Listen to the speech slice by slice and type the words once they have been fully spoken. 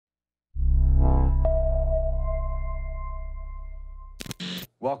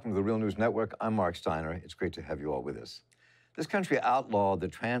Welcome to the Real News Network. I'm Mark Steiner. It's great to have you all with us. This country outlawed the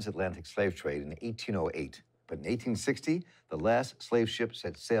transatlantic slave trade in 1808, but in 1860, the last slave ship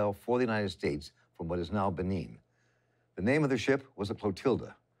set sail for the United States from what is now Benin. The name of the ship was the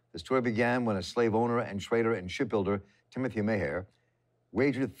Clotilda. The story began when a slave owner and trader and shipbuilder, Timothy Meher,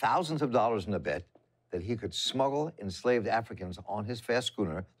 wagered thousands of dollars in a bet that he could smuggle enslaved Africans on his fast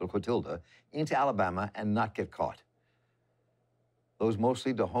schooner, the Clotilda, into Alabama and not get caught. Those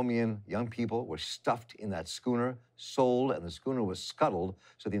mostly Dahomian young people were stuffed in that schooner, sold, and the schooner was scuttled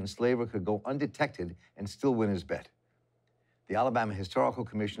so the enslaver could go undetected and still win his bet. The Alabama Historical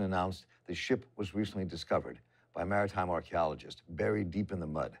Commission announced the ship was recently discovered by maritime archaeologists buried deep in the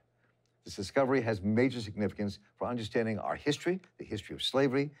mud. This discovery has major significance for understanding our history, the history of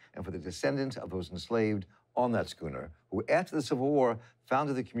slavery, and for the descendants of those enslaved on that schooner, who after the Civil War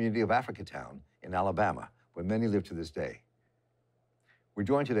founded the community of Africatown in Alabama, where many live to this day. We're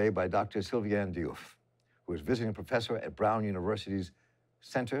joined today by Dr. Sylviane Diouf, who is visiting professor at Brown University's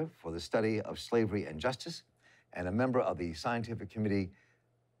Center for the Study of Slavery and Justice and a member of the scientific committee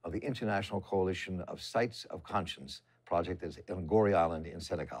of the International Coalition of Sites of Conscience project that's on Gorée Island in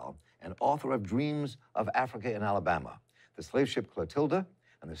Senegal, and author of Dreams of Africa in Alabama, the slave ship Clotilda,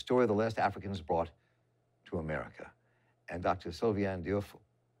 and the story of the last Africans brought to America. And Dr. Sylviane Diouf,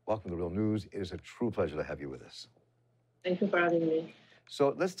 welcome to Real News. It is a true pleasure to have you with us. Thank you for having me.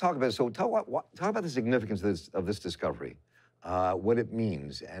 So let's talk about it. So talk about the significance of this discovery, what it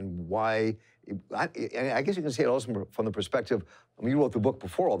means, and why. I guess you can say it also from the perspective. I mean, you wrote the book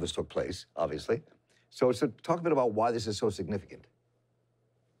before all this took place, obviously. So talk a bit about why this is so significant.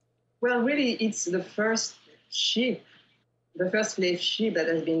 Well, really, it's the first ship, the first slave ship that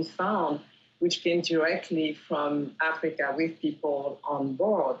has been found, which came directly from Africa with people on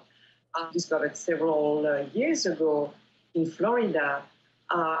board. Discovered several years ago in Florida.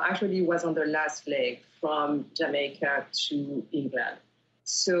 Actually was on the last leg from Jamaica to England.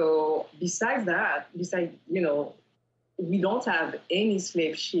 So besides that, we don't have any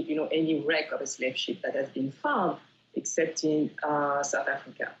slave ship, any wreck of a slave ship that has been found except in South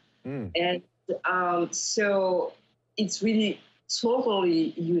Africa. And so it's really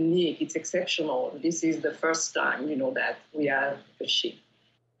totally unique. It's exceptional. This is the first time, that we have a ship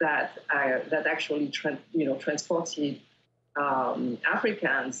that actually transported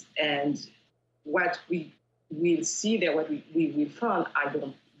Africans, and what we will see there, what we will find, I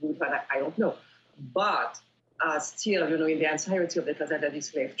don't know. But still, in the entirety of the transatlantic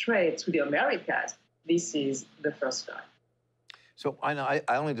slave trade to the Americas, this is the first time. So I know I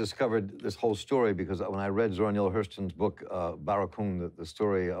only discovered this whole story because when I read Zora Neale Hurston's book, Barracoon, the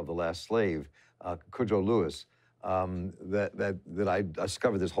story of the last slave, Kudrow Lewis, that I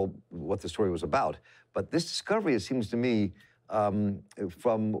discovered what the story was about. But this discovery, it seems to me,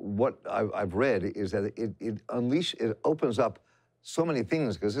 from what I've read, is that it opens up so many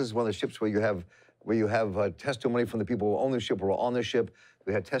things, because this is one of the ships where you have testimony from the people who own the ship or were on the ship.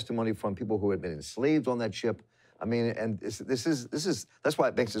 We had testimony from people who had been enslaved on that ship. I mean, and that's why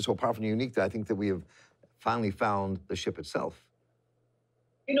it makes it so powerful and unique, that I think that we have finally found the ship itself.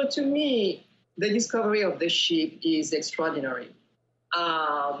 To me, the discovery of the ship is extraordinary.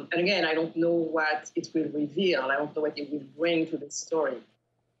 And again, I don't know what it will reveal. I don't know what it will bring to the story.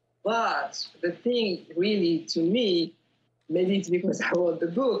 But the thing really, to me, maybe it's because I wrote the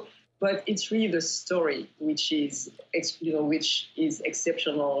book, but it's really the story which is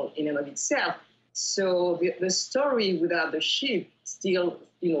exceptional in and of itself. So the story without the ship still,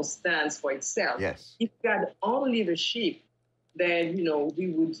 stands for itself. Yes. If we had only the ship, then, we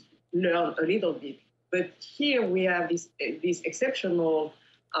would learn a little bit. But here we have this exceptional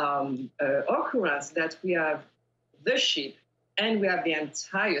occurrence that we have the ship and we have the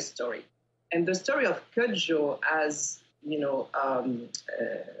entire story. And the story of Kudrow, as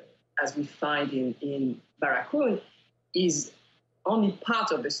we find in Barracoon, is only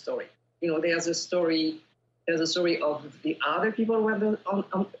part of the story. There's a story of the other people who were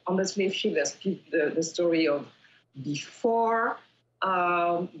on the slave ship. There's the story of before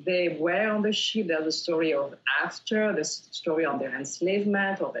they were on the ship. There's a story of after, the story of their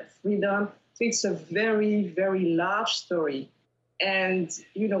enslavement, of their freedom. So it's a very, very large story. And,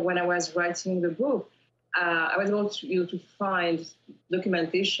 when I was writing the book, I was able to find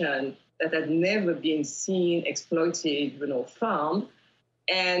documentation that had never been seen, exploited, found.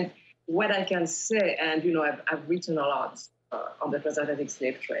 And what I can say, and, I've written a lot on the transatlantic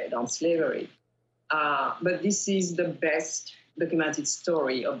slave trade, on slavery, but this is the best documented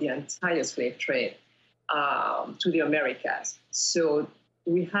story of the entire slave trade to the Americas. So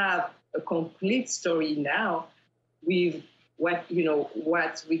we have a complete story now with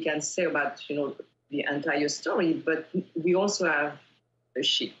what we can say about, the entire story, but we also have the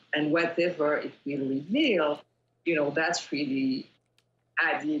ship, and whatever it will reveal, that's really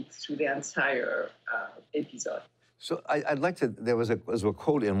added to the entire episode. So I'd like to, there was a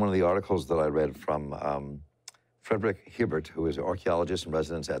quote in one of the articles that I read from Frederick Hibbert, who is an archaeologist in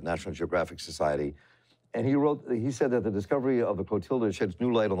residence at National Geographic Society. And he said that the discovery of the Clotilda sheds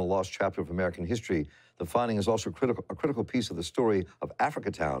new light on the lost chapter of American history. The finding is also a critical piece of the story of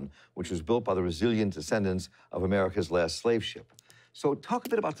Africatown, which was built by the resilient descendants of America's last slave ship. So talk a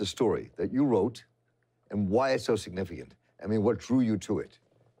bit about the story that you wrote and why it's so significant. I mean, what drew you to it?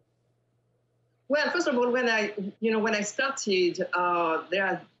 Well, first of all, when I started,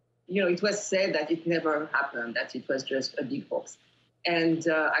 it was said that it never happened, that it was just a big hoax. And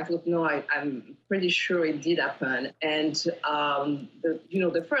I thought, no, I'm pretty sure it did happen. And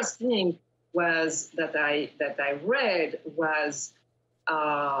the first thing was that I read was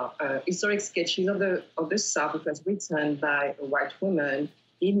historic sketches of the South. It was written by a white woman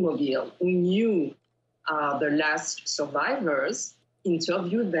in Mobile who knew the last survivors,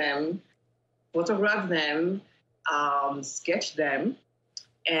 interviewed them, photographed them, sketched them.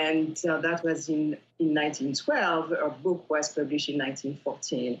 And that was in 1912. Her book was published in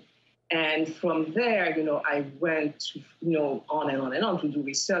 1914. And from there, I went to, on and on and on to do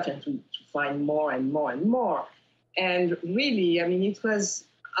research and to find more and more and more. And really, I mean, it was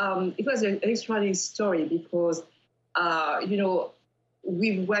an extraordinary story because,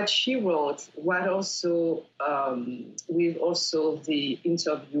 with what she wrote, with also the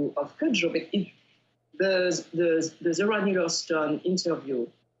interview of Kudjo, but the Zora Neale Hurston interview,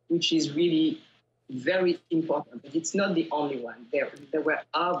 which is really very important, but it's not the only one. There were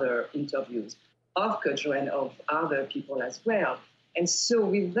other interviews of Kudjo and of other people as well. And so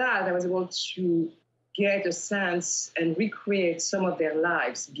with that, I was able to get a sense and recreate some of their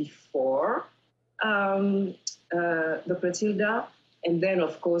lives before the Clotilda, and then,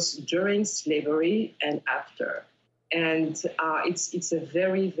 of course, during slavery and after. And it's a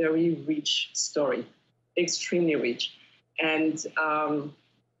very, very rich story, extremely rich. And,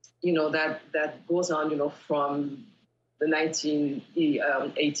 that goes on, from the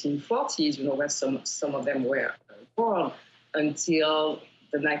 1840s, where some of them were born, until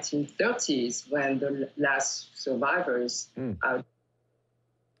the 1930s, when the last survivors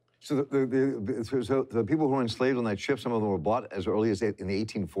So the people who were enslaved on that ship, some of them were bought as early as in the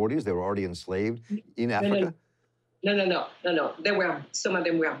 1840s. They were already enslaved in Africa? No. Some of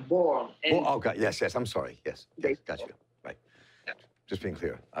them were born. Oh, God, yes, I'm sorry. Yes, gotcha. Right. Just being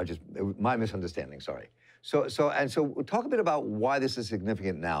clear. My misunderstanding, sorry. So talk a bit about why this is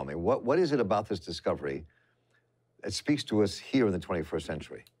significant now. I mean, what is it about this discovery that speaks to us here in the 21st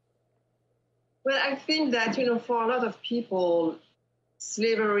century? Well, I think that, for a lot of people,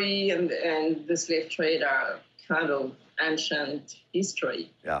 slavery and the slave trade are kind of ancient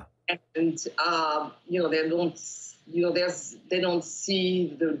history. Yeah. And they don't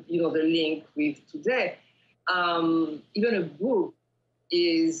see the link with today. Even a book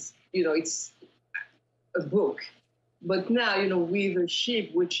is, it's a book. But now, with a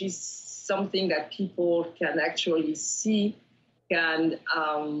ship, which is something that people can actually see, can,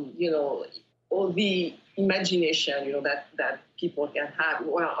 all the imagination, that people can have.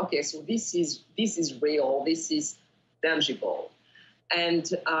 Well, okay, so this is real, this is tangible. And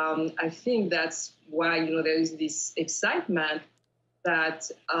I think that's why, there is this excitement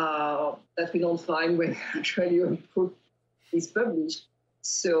that we don't find when actually a book is published.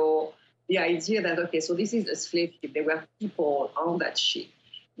 So the idea that, okay, so this is a slave ship, there were people on that ship.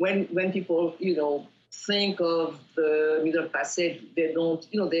 When people, think of the Middle Passage, they don't,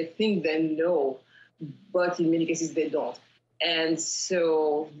 they think they know, but in many cases they don't. And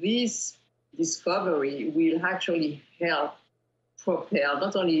so this discovery will actually help propel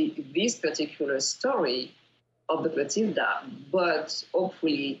not only this particular story of the Clotilda, but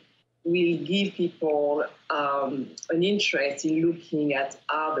hopefully will give people an interest in looking at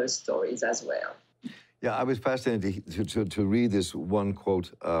other stories as well. Yeah, I was fascinated to read this one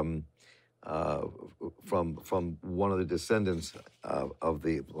quote from one of the descendants of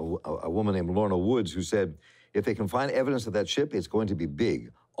a woman named Lorna Woods, who said, "If they can find evidence of that ship, it's going to be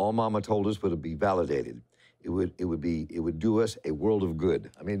big. All Mama told us would be validated. It would do us a world of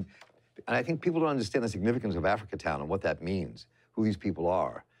good." I mean, and I think people don't understand the significance of Africatown and what that means, who these people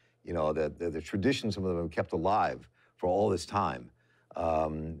are. The traditions some of them have kept alive for all this time.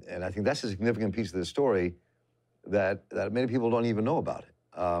 And I think that's a significant piece of the story that many people don't even know about it.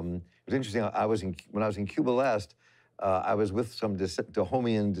 It was interesting. When I was in Cuba last, I was with some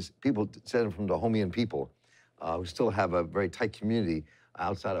people descended from Dahomean people who still have a very tight community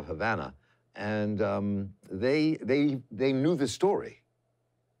outside of Havana, and they knew the story.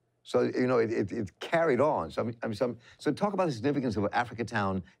 So, you know, it carried on. So talk about the significance of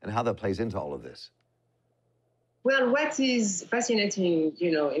Africatown and how that plays into all of this. Well, what is fascinating,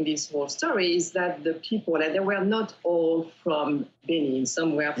 you know, in this whole story is that the people, and they were not all from Benin.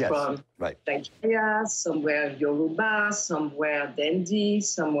 Some were from Nigeria, some were Yoruba, some were Dendi,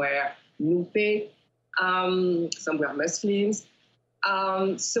 some were Nupe, some were Muslims.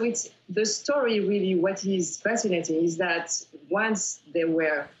 So it's the story really, what is fascinating is that once they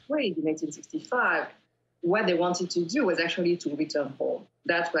were freed in 1965, what they wanted to do was actually to return home.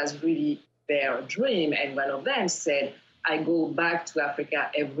 That was really their dream. And one of them said, I go back to Africa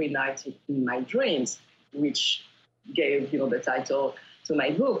every night in my dreams, which gave, you know, the title to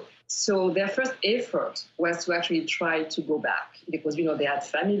my book. So their first effort was to actually try to go back because, you know, they had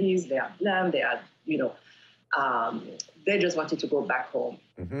families, they had land, they had, you know, they just wanted to go back home.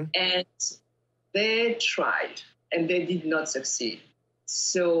 Mm-hmm. And they tried, and they did not succeed.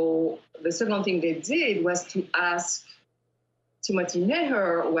 So the second thing they did was to ask Timothy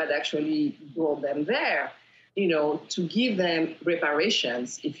Meher, who had actually brought them there, you know, to give them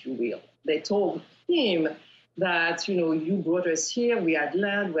reparations, if you will. They told him that, you know, you brought us here, we had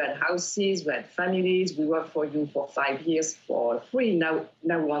land, we had houses, we had families, we worked for you for 5 years for free, now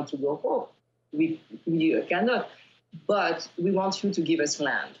we want to go home. We cannot, but we want you to give us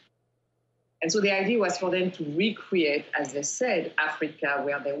land. And so the idea was for them to recreate, as they said, Africa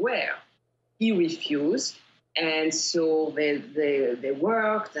where they were. He refused, and so they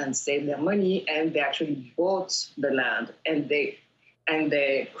worked and saved their money, and they actually bought the land, and they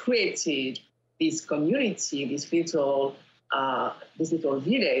created this community, this little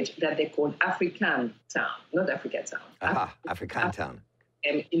village that they called African Town, not Africa Town. Aha, African Town.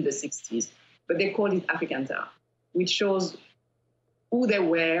 And in the 60s. But they called it African Town, which shows who they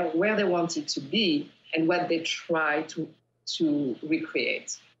were, where they wanted to be, and what they tried to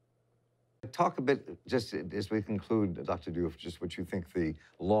recreate. Talk a bit, just as we conclude, Dr. Diouf, just what you think the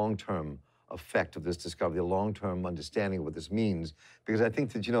long-term effect of this discovery, the long-term understanding of what this means, because I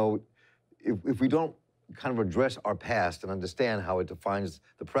think that, you know, if we don't kind of address our past and understand how it defines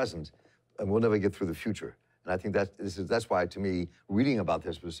the present, we'll never get through the future. And I think that's why, to me, reading about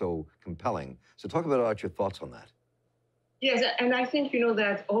this was so compelling. So talk about your thoughts on that. Yes, and I think, you know,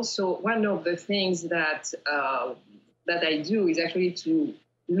 that also one of the things that that I do is actually to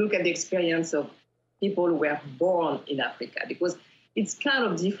look at the experience of people who were born in Africa, because it's kind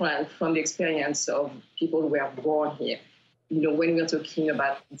of different from the experience of people who were born here, you know, when we're talking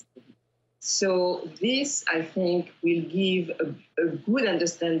about. So this, I think, will give a good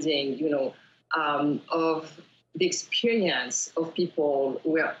understanding, you know, of the experience of people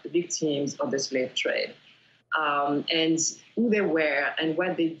who were victims of the slave trade, and who they were and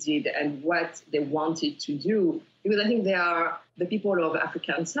what they did and what they wanted to do. Because I think the people of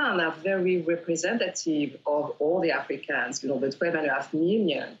African Town are very representative of all the Africans. You know, the 12.5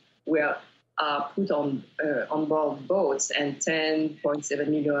 million were put on board boats, and 10.7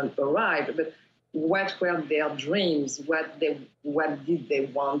 million arrived. But what were their dreams? What did they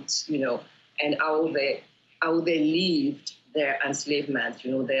want? You know, and how they lived their enslavement,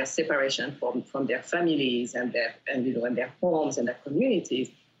 you know, their separation from their families and their homes and their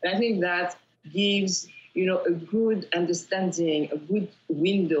communities. And I think that gives, you know, a good understanding, a good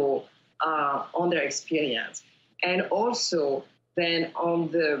window on their experience, and also then on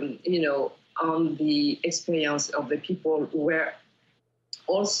the experience of the people who were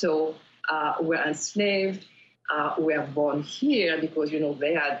also were enslaved. Were born here because, you know,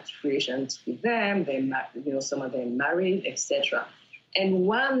 they had relations with them, some of them married, etc. And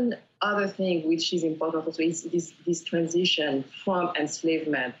one other thing which is important also is this transition from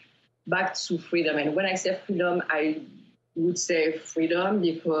enslavement back to freedom. And when I say freedom, I would say freedom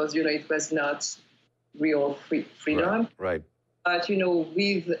because, you know, it was not real freedom. Right. But, you know,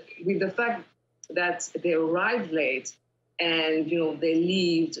 with the fact that they arrived late and, you know, they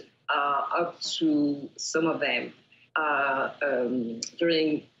lived up to some of them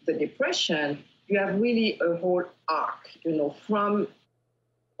during the Depression, you have really a whole arc, you know, from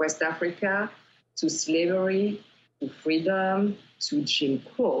West Africa to slavery, to freedom, to Jim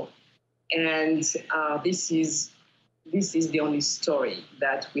Crow. And this is the only story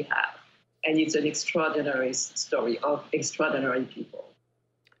that we have. And it's an extraordinary story of extraordinary people.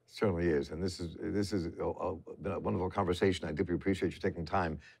 Certainly is, and this has been a wonderful conversation. I deeply appreciate you taking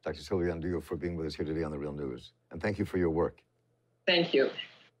time, Dr. Sylviane Diouf, for being with us here today on The Real News. And thank you for your work. Thank you.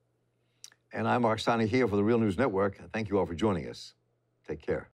 And I'm Mark Steiner here for The Real News Network. Thank you all for joining us. Take care.